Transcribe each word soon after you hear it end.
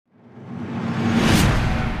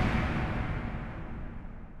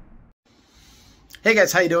Hey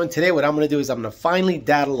guys, how you doing? Today what I'm going to do is I'm going to finally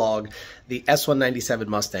data log the S197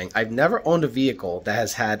 Mustang. I've never owned a vehicle that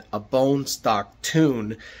has had a bone stock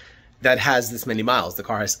tune that has this many miles. The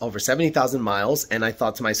car has over 70,000 miles, and I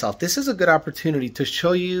thought to myself, this is a good opportunity to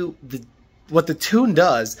show you what the tune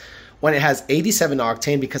does when it has 87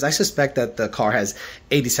 octane, because I suspect that the car has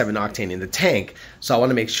 87 octane in the tank. So I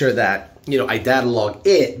want to make sure that, I data log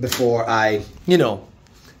it before I,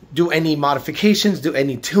 do any modifications, do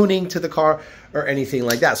any tuning to the car or anything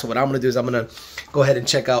like that. So what I'm going to do is I'm going to go ahead and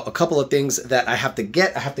check out a couple of things that I have to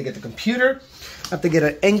get. I have to get the computer. I have to get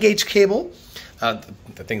an N-gauge cable. The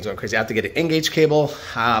thing's going crazy. I have to get an N-gauge cable.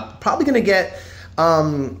 Probably going to get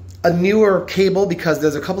a newer cable, because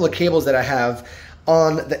there's a couple of cables that I have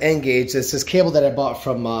on the N-gauge. It's this cable that I bought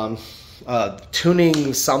from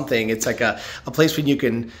tuning something. It's like a place where you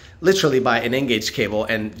can literally buy an N-gauge cable,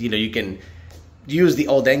 and you can use the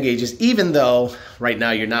old N-gauges, even though right now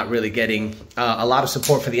you're not really getting a lot of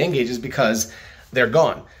support for the N-gauges because they're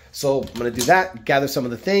gone. So I'm going to do that, gather some of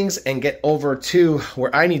the things, and get over to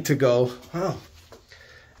where I need to go. Wow,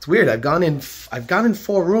 it's weird. I've gone in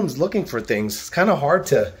 4 rooms looking for things. It's kind of hard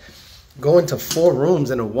to go into 4 rooms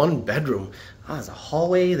in a 1 bedroom. Oh, there's a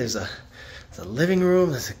hallway, there's a living room,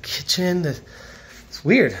 there's a kitchen. It's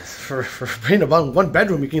weird. For being about 1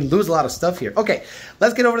 bedroom, you can lose a lot of stuff here. Okay,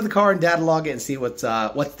 let's get over to the car and data log it and see what's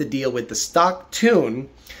the deal with the stock tune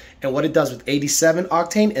and what it does with 87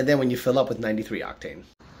 octane, and then when you fill up with 93 octane.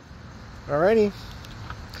 Alrighty.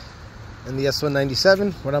 And the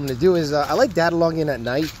S197, what I'm going to do is, I like data logging at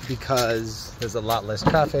night because there's a lot less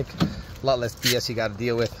traffic, a lot less BS you got to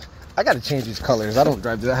deal with. I got to change these colors. I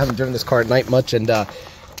haven't driven this car at night much, and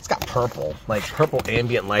it's got purple, like purple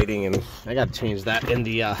ambient lighting, and I got to change that in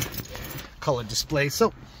the color display.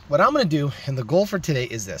 So what I'm going to do, and the goal for today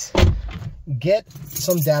is this: get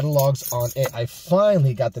some data logs on it. I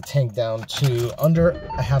finally got the tank down to under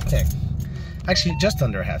a half tank. Actually, just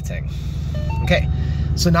under a half tank. Okay,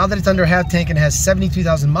 so now that it's under a half tank and has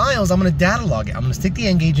 72,000 miles, I'm going to data log it. I'm going to stick the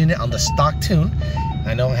N-gauge in it on the stock tune.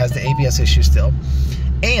 I know it has the ABS issue still.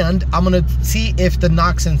 And I'm going to see if the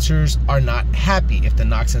knock sensors are not happy. If the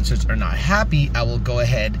knock sensors are not happy, I will go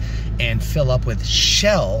ahead and fill up with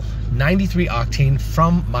Shell 93 octane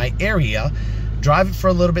from my area, drive it for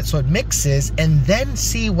a little bit so it mixes, and then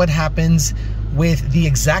see what happens with the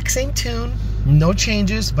exact same tune, no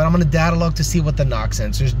changes, but I'm going to data log to see what the knock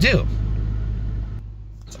sensors do.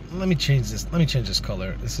 So let me change this. Let me change this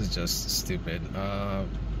color. This is just stupid.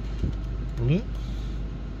 Blue?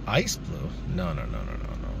 Ice blue? No.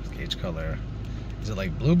 Gauge color. Is it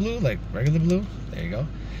like blue, like regular blue? There you go.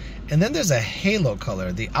 And then there's a halo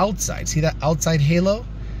color, the outside. See that outside halo?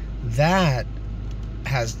 That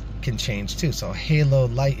can change too. So halo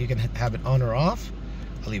light, you can have it on or off.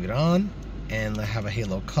 I'll leave it on and have a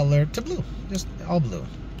halo color to blue. Just all blue.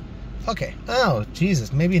 Okay. Oh,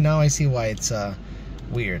 Jesus. Maybe now I see why it's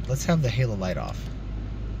weird. Let's have the halo light off.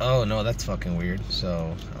 Oh, no, that's fucking weird.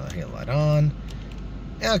 So, halo light on.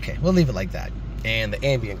 Okay, we'll leave it like that. And the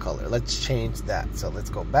ambient color, let's change that. So let's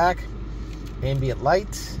go back. Ambient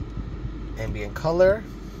light, ambient color,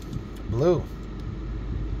 blue.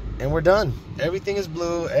 And we're done. Everything is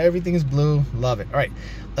blue. Everything is blue. Love it. All right,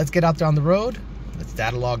 let's get out there on the road. Let's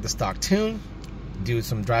data log the stock tune. Do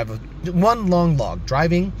some one long log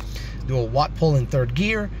driving. Do a watt pull in 3rd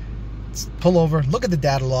gear. Pull over, look at the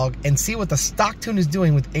data log, and see what the stock tune is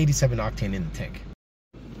doing with 87 octane in the tank.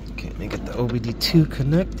 Okay, let me get the OBD2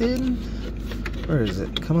 connected. Where is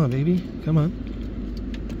it? Come on, baby. Come on.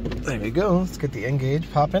 There we go. Let's get the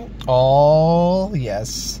N-gauge popping. Oh,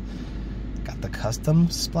 yes. Got the custom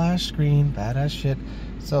splash screen. Badass shit.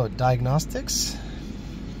 So, diagnostics.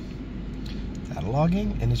 Data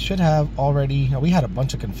logging. And it should have already... we had a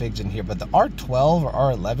bunch of configs in here, but the R12 or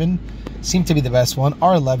R11 seemed to be the best one.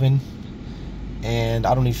 R11. And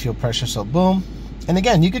I don't need fuel pressure, so boom. And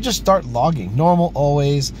again, you could just start logging. Normal,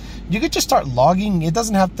 always. You could just start logging. It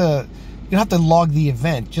doesn't have to... You don't have to log the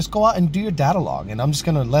event. Just go out and do your data log. And I'm just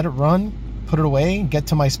going to let it run, put it away, get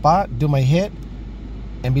to my spot, do my hit,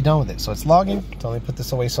 and be done with it. So it's logging. So let me put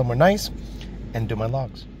this away somewhere nice and do my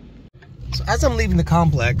logs. So as I'm leaving the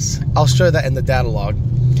complex, I'll show that in the data log.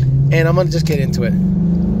 And I'm going to just get into it.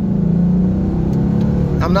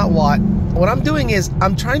 I'm not watt. What I'm doing is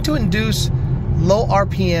I'm trying to induce low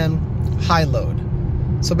RPM, high load.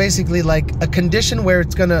 So basically like a condition where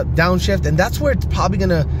it's going to downshift, and that's where it's probably going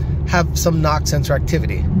to have some knock sensor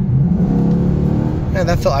activity. Man,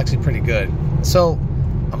 that felt actually pretty good. So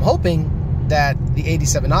I'm hoping that the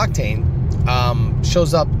 87 octane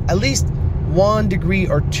shows up at least 1 degree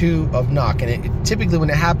or 2 of knock. And it typically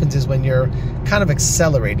when it happens is when you're kind of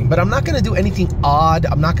accelerating. But I'm not going to do anything odd.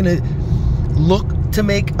 I'm not going to look to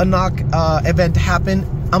make a knock event happen,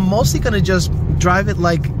 I'm mostly going to just drive it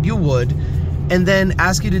like you would and then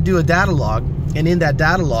ask you to do a data log. And in that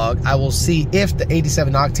data log, I will see if the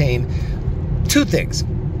 87 Octane, two things.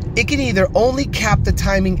 It can either only cap the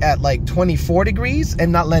timing at like 24 degrees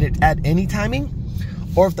and not let it add any timing,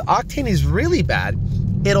 or if the Octane is really bad,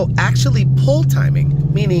 it'll actually pull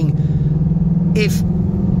timing, meaning if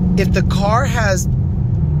the car has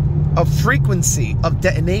a frequency of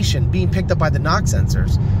detonation being picked up by the knock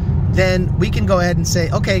sensors, then we can go ahead and say,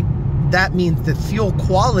 okay, that means the fuel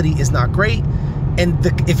quality is not great, and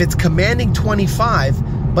if it's commanding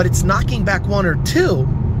 25 but it's knocking back 1 or 2,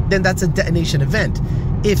 then that's a detonation event.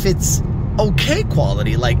 If it's okay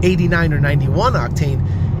quality like 89 or 91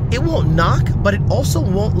 Octane, it won't knock, but it also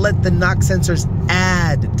won't let the knock sensors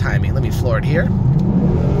add timing. Let me floor it here.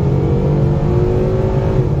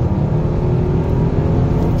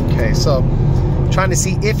 Okay, so trying to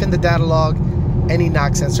see if in the data log any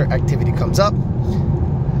knock sensor activity comes up.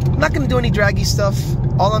 I'm not going to do any draggy stuff.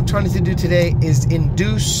 All I'm trying to do today is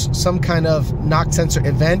induce some kind of knock sensor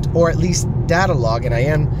event, or at least data log, and I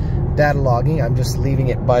am data logging. I'm just leaving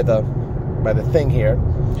it by the thing here.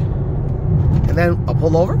 And then I'll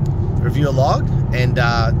pull over, review a log, and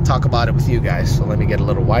talk about it with you guys. So let me get a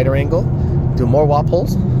little wider angle, do more watt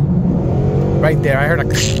pulls. Right there, I heard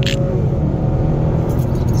a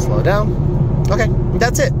slow down. Okay,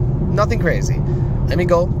 that's it. Nothing crazy. Let me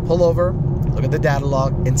go, pull over, look at the data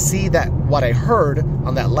log, and see that what I heard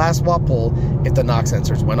on that last watt pull, if the knock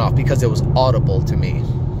sensors went off, because it was audible to me.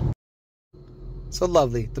 So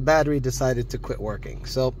lovely, the battery decided to quit working.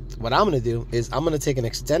 So what I'm going to do is I'm going to take an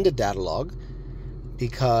extended data log,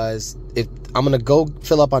 because if I'm going to go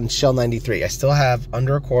fill up on Shell 93. I still have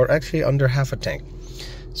under a quart, actually under half a tank.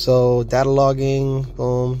 So data logging,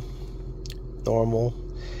 boom, normal.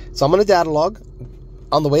 So I'm going to data log.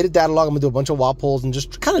 On the way to data log, I'm going to do a bunch of watt pulls and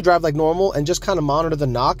just kind of drive like normal and just kind of monitor the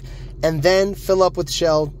knock, and then fill up with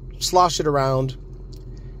Shell, slosh it around,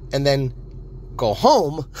 and then go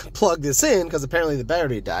home, plug this in, because apparently the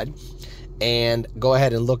battery died, and go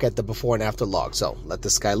ahead and look at the before and after log. So let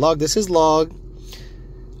this guy log. This is log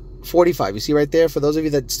 45. You see right there, for those of you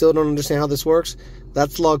that still don't understand how this works,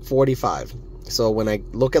 that's log 45. So when I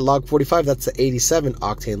look at log 45, that's the 87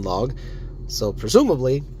 Octane log. So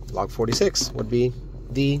presumably log 46 would be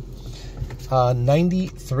the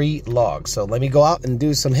 93 log. So let me go out and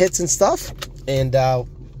do some hits and stuff, and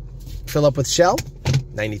fill up with Shell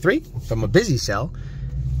 93 from a busy Shell,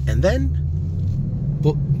 and then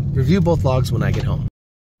review both logs when I get home.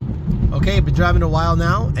 Okay, I've been driving a while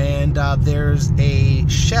now, and there's a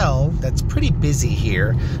Shell that's pretty busy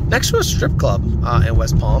here next to a strip club in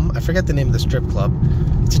West Palm. I forget the name of the strip club.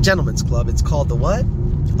 It's a gentleman's club. It's called the what?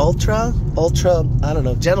 Ultra, I don't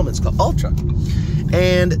know, gentleman's club, Ultra.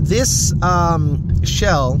 And this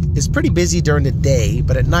Shell is pretty busy during the day,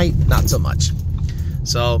 but at night, not so much.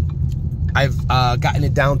 So I've gotten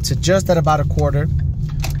it down to just at about a quarter.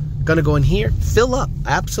 Gonna go in here, fill up,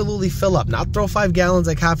 absolutely fill up. Not throw 5 gallons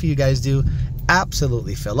like half of you guys do.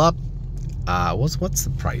 Absolutely fill up. What's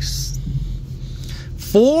the price?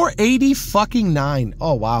 $4.80 fucking 9.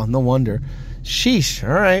 Oh wow, no wonder. Sheesh.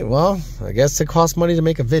 All right, well, I guess it costs money to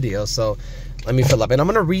make a video, so let me fill up. And I'm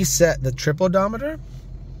gonna reset the trip odometer.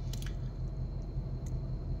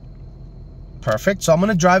 Perfect. So I'm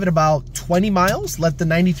gonna drive it about 20 miles, let the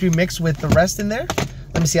 93 mix with the rest in there.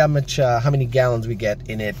 Let me see how many gallons we get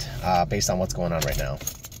in it based on what's going on right now.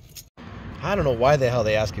 I don't know why the hell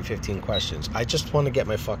they ask you 15 questions. I just want to get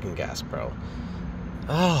my fucking gas, bro.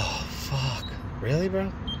 Oh, fuck. Really, bro?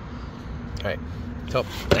 All right. So,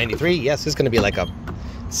 93. Yes, it's going to be like a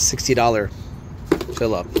 $60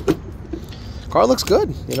 fill up. Car looks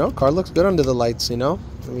good, you know? Car looks good under the lights, you know?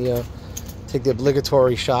 Let me take the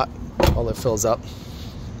obligatory shot while it fills up.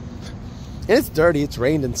 And it's dirty, it's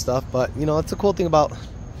rained and stuff, but you know, that's the cool thing about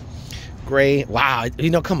gray. Wow, you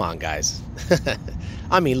know, come on, guys.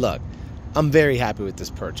 I mean, look, I'm very happy with this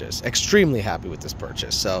purchase, extremely happy with this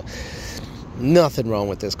purchase. So nothing wrong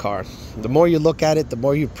with this car. The more you look at it, the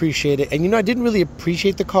more you appreciate it. And you know, I didn't really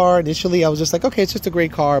appreciate the car initially. I was just like, okay, it's just a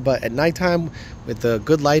great car. But at nighttime with the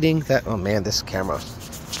good lighting, oh man, this camera,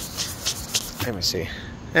 let me see,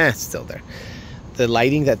 it's still there. The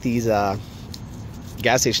lighting that these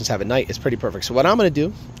gas stations have at night is pretty perfect. So what I'm going to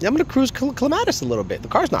do, I'm going to cruise Clematis a little bit. The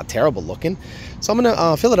car's not terrible looking, so I'm going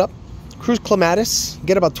to fill it up, cruise Clematis,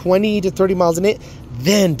 get about 20 to 30 miles in it,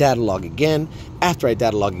 then data log again. After I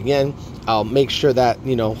data log again, I'll make sure that,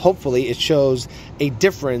 you know, hopefully it shows a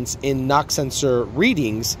difference in knock sensor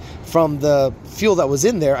readings from the fuel that was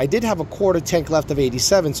in there. I did have a quarter tank left of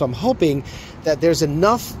 87, so I'm hoping that there's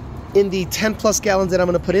enough in the 10 plus gallons that I'm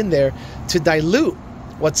going to put in there to dilute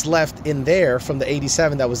what's left in there from the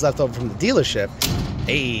 87 that was left over from the dealership.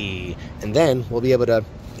 Hey, and then we'll be able to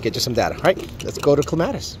get you some data. All right, let's go to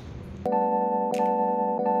Clematis.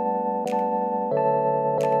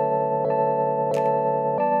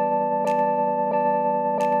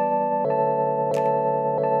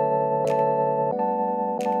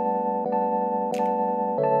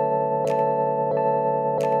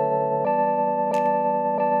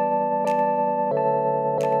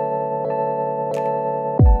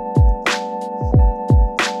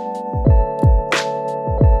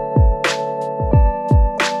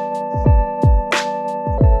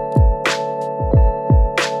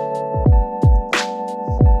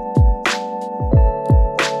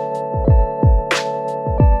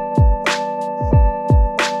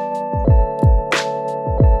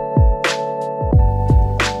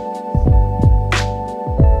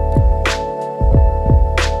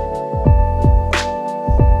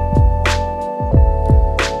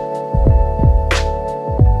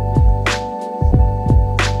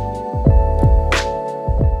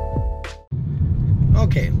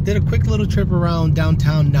 Did a quick little trip around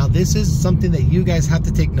downtown. Now this is something that you guys have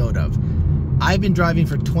to take note of. I've been driving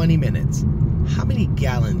for 20 minutes. How many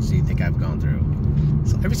gallons do you think I've gone through?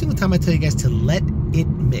 So every single time I tell you guys to let it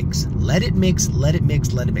mix, let it mix, let it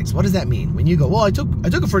mix, let it mix. What does that mean? When you go, well, I took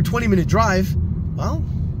it for a 20-minute drive. Well,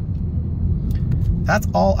 that's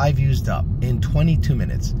all I've used up in 22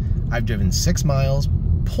 minutes. I've driven 6 miles,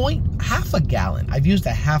 half a gallon. I've used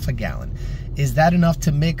a half a gallon. Is that enough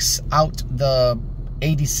to mix out the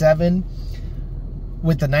 87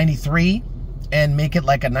 with the 93 and make it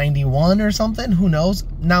like a 91 or something? Who knows?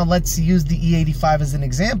 Now let's use the E85 as an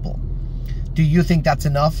example. Do you think that's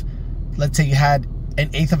enough? Let's say you had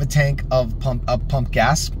 1/8 of a tank of pump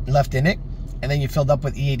gas left in it, and then you filled up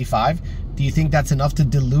with E85. Do you think that's enough to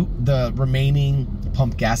dilute the remaining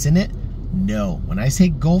pump gas in it? No. When I say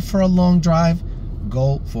go for a long drive,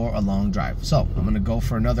 go for a long drive. So I'm gonna go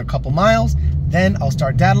for another couple miles, then I'll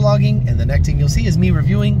start data logging, and the next thing you'll see is me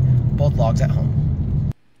reviewing both logs at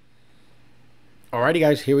home. Alrighty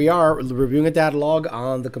guys, here we are reviewing a data log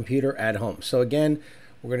on the computer at home. So again,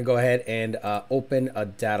 we're gonna go ahead and open a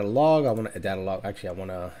data log. I want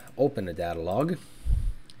to open a data log.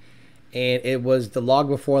 And it was the log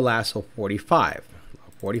before last, so 45.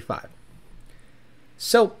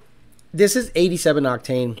 So this is 87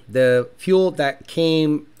 octane, the fuel that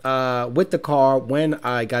came with the car when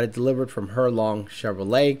I got it delivered from Herlong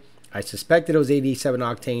Chevrolet. I suspected it was 87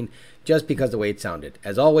 octane just because of the way it sounded.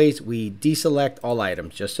 As always, we deselect all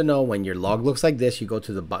items. Just to know, when your log looks like this, you go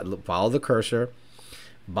to the follow the cursor,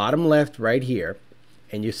 bottom left right here,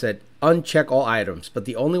 and you said uncheck all items, but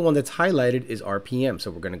the only one that's highlighted is RPM.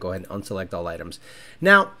 So we're going to go ahead and unselect all items.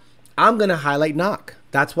 Now I'm going to highlight knock.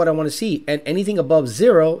 That's what I want to see. And anything above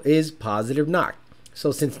 0 is positive knock.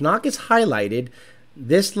 So since knock is highlighted,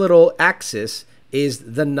 this little axis is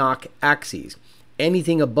the knock axis.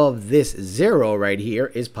 Anything above this 0 right here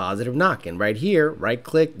is positive knock. And right here, right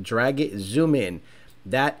click, drag it, zoom in.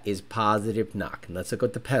 That is positive knock. And let's look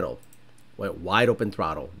at the pedal. Went wide open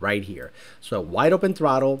throttle right here. So wide open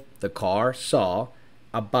throttle, the car saw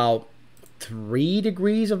about 3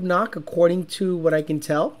 degrees of knock according to what I can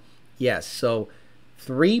tell. Yes, so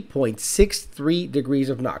 3.63 degrees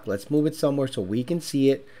of knock. Let's move it somewhere so we can see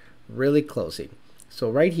it really closely. So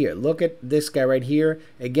right here, look at this guy right here.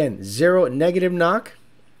 Again, 0 negative knock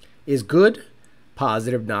is good.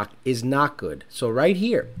 Positive knock is not good. So right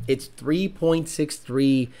here, it's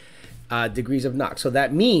 3.63 degrees of knock. So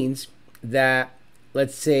that means that,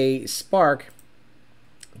 let's say spark,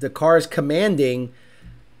 the car is commanding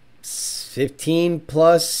 15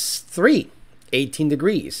 plus 3. 18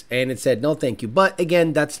 degrees, and it said no thank you. But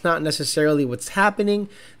again, that's not necessarily what's happening.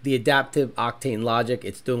 The adaptive octane logic,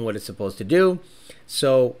 it's doing what it's supposed to do.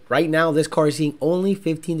 So right now this car is seeing only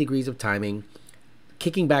 15 degrees of timing,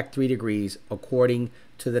 kicking back 3 degrees according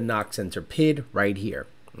to the knock sensor PID right here.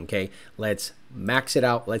 Okay, let's max it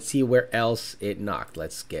out. Let's see where else it knocked.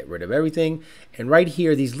 Let's get rid of everything. And right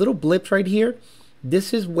here, these little blips right here,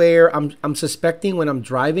 this is where I'm suspecting when I'm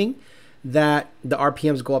driving that the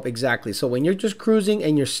RPMs go up exactly. So when you're just cruising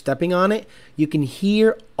and you're stepping on it, you can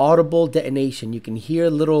hear audible detonation. You can hear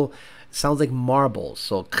little sounds like marbles.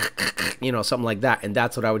 So, you know, something like that. And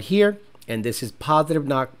that's what I would hear. And this is positive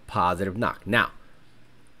knock, positive knock. Now,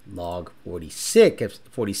 log 46,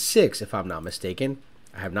 if I'm not mistaken,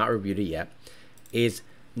 I have not reviewed it yet, is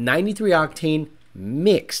 93 octane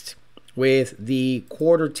mixed with the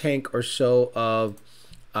quarter tank or so of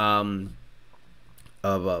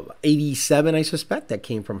 87, I suspect, that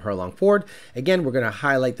came from Herlong Ford. Again, we're going to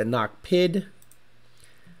highlight the knock PID.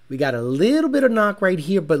 We got a little bit of knock right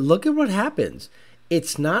here, but look at what happens.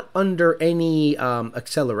 It's not under any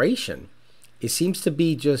acceleration. It seems to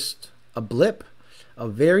be just a blip, a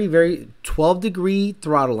very, very 12-degree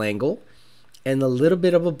throttle angle and a little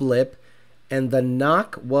bit of a blip. And the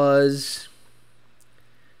knock was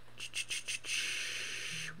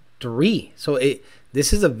 3. So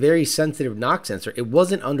this is a very sensitive knock sensor. It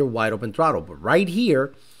wasn't under wide open throttle, but right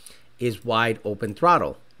here is wide open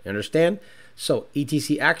throttle. You understand? So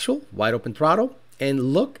ETC actual, wide open throttle,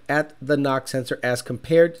 and look at the knock sensor as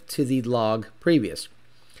compared to the log previous.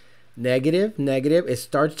 Negative, negative, it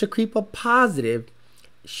starts to creep up positive,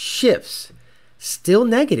 shifts, still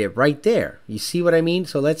negative right there. You see what I mean?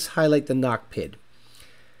 So let's highlight the knock PID.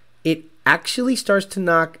 It actually starts to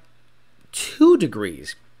knock 2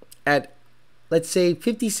 degrees at, let's say,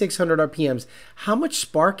 5,600 RPMs. How much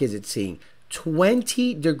spark is it seeing?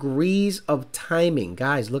 20 degrees of timing.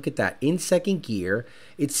 Guys, look at that. In second gear,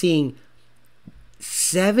 it's seeing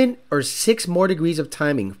 7 or 6 more degrees of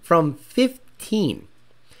timing from 15.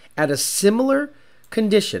 At a similar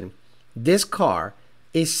condition, this car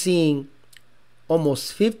is seeing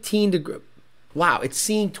almost 15 degrees. Wow, it's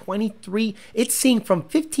seeing 23. It's seeing from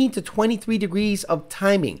 15 to 23 degrees of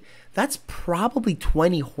timing. That's probably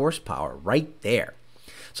 20 horsepower right there.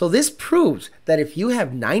 So this proves that if you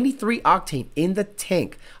have 93 octane in the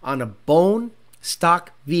tank on a bone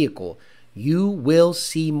stock vehicle, you will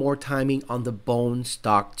see more timing on the bone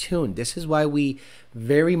stock tune. This is why we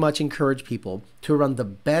very much encourage people to run the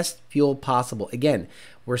best fuel possible. Again,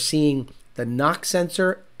 we're seeing the knock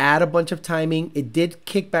sensor add a bunch of timing. It did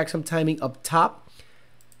kick back some timing up top,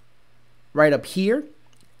 right up here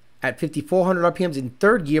at 5,400 RPMs in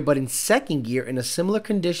third gear, but in second gear in a similar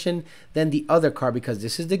condition than the other car, because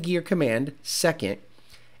this is the gear command, second,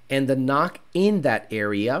 and the knock in that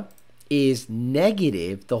area is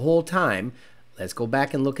negative the whole time. Let's go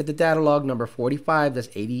back and look at the data log number 45, that's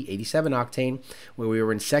 87 octane, where we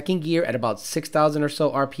were in second gear at about 6,000 or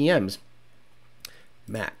so RPMs.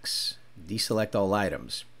 Max, deselect all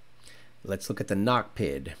items. Let's look at the knock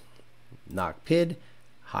PID. Knock PID,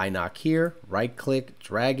 high knock here, right click,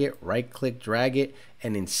 drag it, right click, drag it.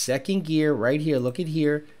 And in second gear, right here, look at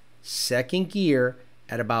here, second gear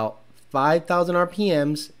at about 5,000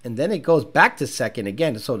 RPMs. And then it goes back to second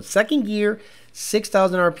again. So second gear,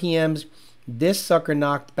 6,000 RPMs. This sucker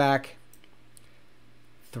knocked back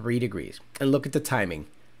 3 degrees. And look at the timing.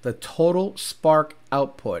 The total spark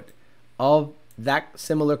output of that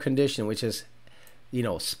similar condition, which is, you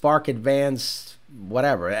know, spark advanced,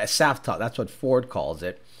 whatever, a SAFTOT, that's what Ford calls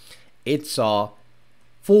it. It saw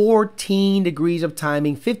 14 degrees of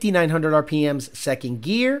timing, 5,900 RPMs, second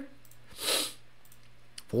gear,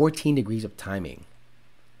 14 degrees of timing.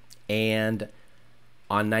 And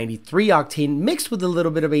on 93 octane, mixed with a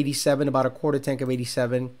little bit of 87, about a quarter tank of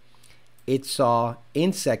 87, it saw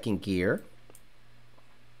in second gear,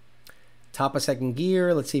 top of second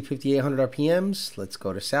gear, let's see, 5,800 RPMs. Let's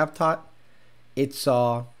go to SAFTOT. It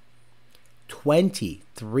saw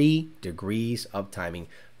 23 degrees of timing,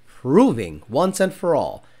 proving once and for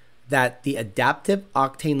all that the adaptive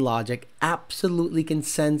octane logic absolutely can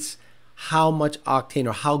sense how much octane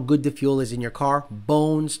or how good the fuel is in your car.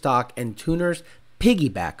 Bone stock and tuners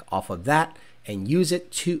piggyback off of that and use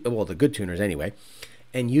it to, well, the good tuners anyway,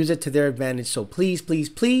 and use it to their advantage. So please, please,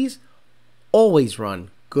 please always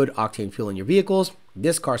run good octane fuel in your vehicles.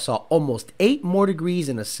 This car saw almost 8 more degrees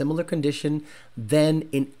in a similar condition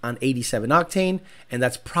than on 87 octane, and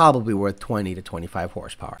that's probably worth 20 to 25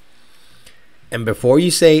 horsepower. And before you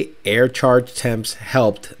say air charge temps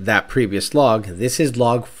helped that previous log, this is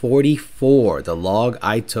log 44, the log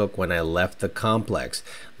I took when I left the complex.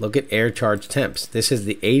 Look at air charge temps. This is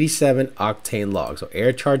the 87 octane log. So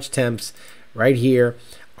air charge temps right here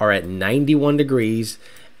are at 91 degrees.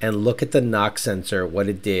 And look at the knock sensor, what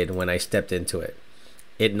it did when I stepped into it.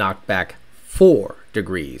 It knocked back 4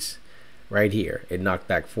 degrees right here. It knocked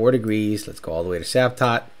back 4 degrees. Let's go all the way to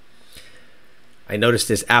SAFTOT. I noticed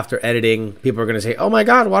this after editing. People are going to say, "Oh my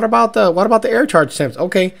God, what about the air charge temps?"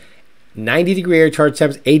 Okay, 90-degree air charge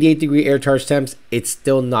temps, 88-degree air charge temps. It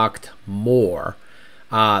still knocked more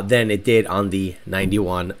than it did on the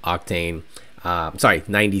 91 octane.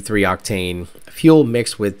 93 octane fuel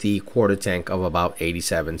mixed with the quarter tank of about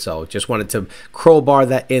 87. So just wanted to crowbar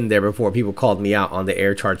that in there before people called me out on the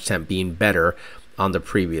air charge temp being better on the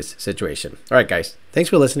previous situation. All right, guys,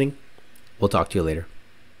 thanks for listening. We'll talk to you later.